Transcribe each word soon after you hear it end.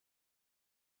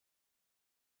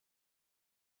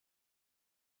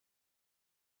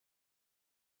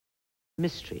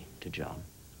mystery to John.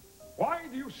 Why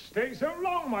do you stay so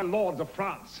long, my lords of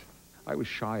France? I was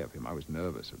shy of him. I was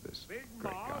nervous of this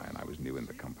great guy, and I was new in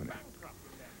the company.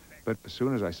 But as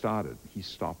soon as I started, he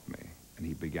stopped me, and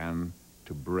he began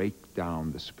to break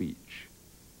down the speech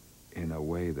in a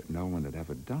way that no one had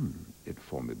ever done it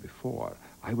for me before.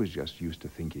 I was just used to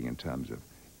thinking in terms of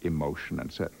emotion,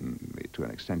 and certainly to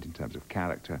an extent in terms of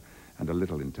character, and a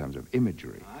little in terms of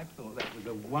imagery. I thought that was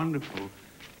a wonderful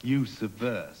use of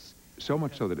verse. So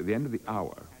much so that at the end of the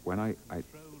hour, when I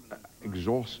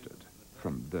exhausted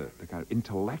from the kind of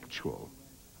intellectual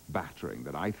battering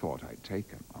that I thought I'd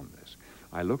taken on this,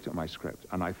 I looked at my script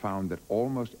and I found that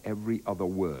almost every other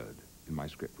word in my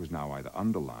script was now either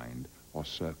underlined or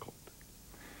circled.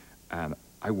 And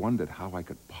I wondered how I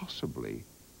could possibly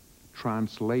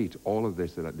translate all of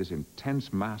this, this intense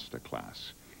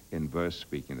masterclass in verse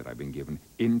speaking that I've been given,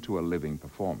 into a living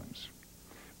performance.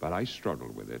 But I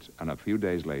struggled with it, and a few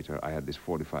days later I had this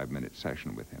 45-minute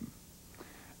session with him.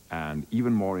 And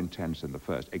even more intense than the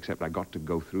first, except I got to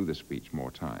go through the speech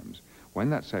more times. When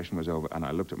that session was over and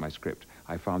I looked at my script,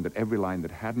 I found that every line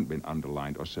that hadn't been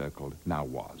underlined or circled now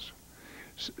was.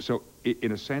 So,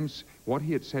 in a sense, what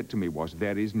he had said to me was,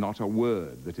 there is not a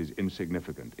word that is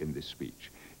insignificant in this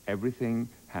speech. Everything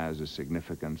has a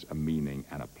significance, a meaning,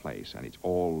 and a place, and it's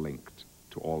all linked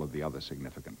to all of the other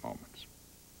significant moments.